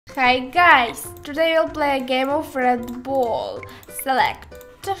Hi guys, today we'll play a game of Redball. Select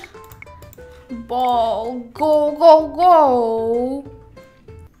ball, go, go, go.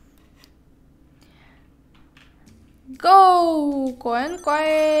 Go, coin,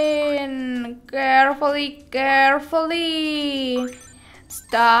 coin, carefully, carefully.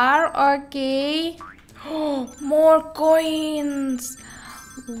 Star, okay. More coins.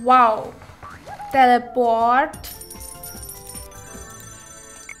 Wow. Teleport.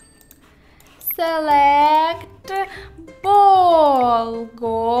 Select ball.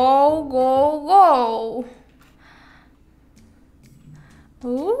 Go, go, go.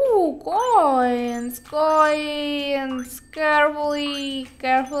 Ooh, coins, coins. Carefully,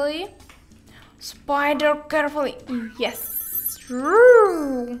 carefully. Spider, carefully. Yes.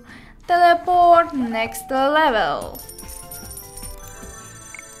 True. Teleport next level.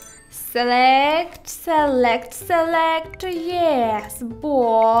 Select, select, select. Yes,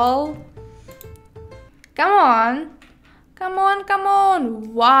 ball. Come on. Come on, come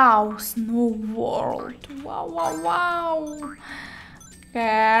on. Wow, snow world. Wow, wow, wow.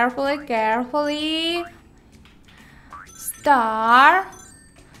 Carefully, carefully. Star.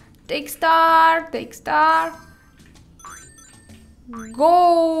 Take star, take star.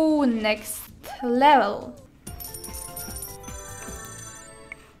 Go next level.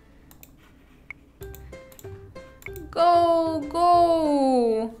 Go,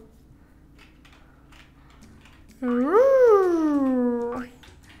 go.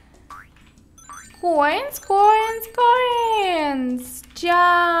 Coins, coins, coins.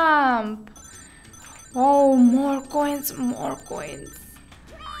 Jump. Oh, more coins, more coins.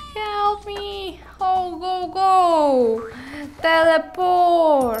 Help me. Oh, go, go.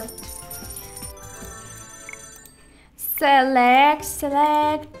 Teleport. Select,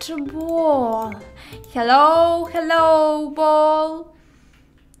 select ball. Hello, hello, ball.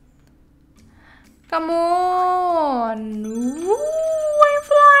 Come on. Ooh, I'm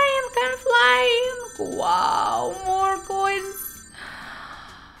flying, I'm flying. Wow, more coins.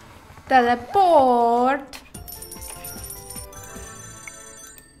 Teleport.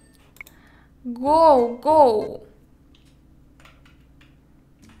 Go, go.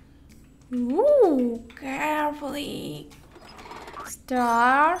 Ooh, carefully.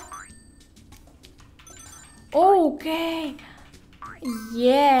 Star. Okay.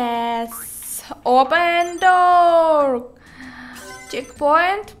 Yes. Open door.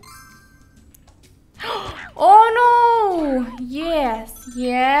 Checkpoint. Oh no. Yes,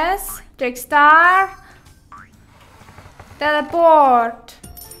 yes. Take star. Teleport.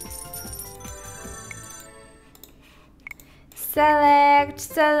 Select,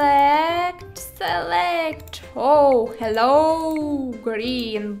 select, select. Oh, hello,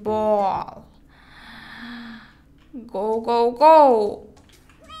 green ball. Go, go, go.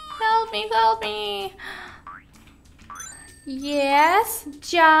 Help me, help me. Yes,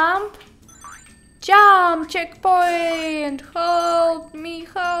 jump. Jump, checkpoint. Help me,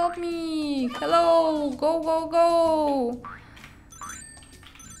 help me. Hello, go, go, go.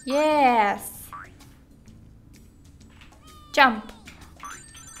 Yes. Jump.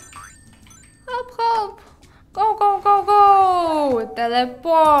 Help, help. Go, go, go, go.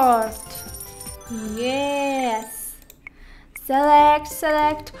 Teleport. Yes. Select,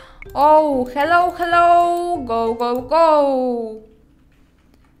 select. Oh, hello, hello. Go, go, go.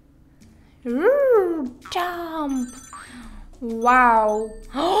 Jump. Wow.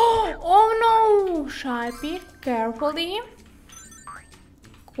 Oh no. Sharpie, carefully.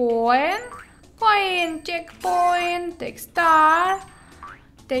 Coin. Coin, checkpoint, take star,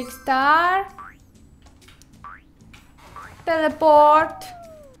 teleport.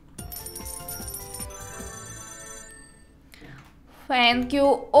 Thank you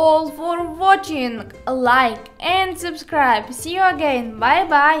all for watching. Like and subscribe. See you again. Bye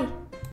bye.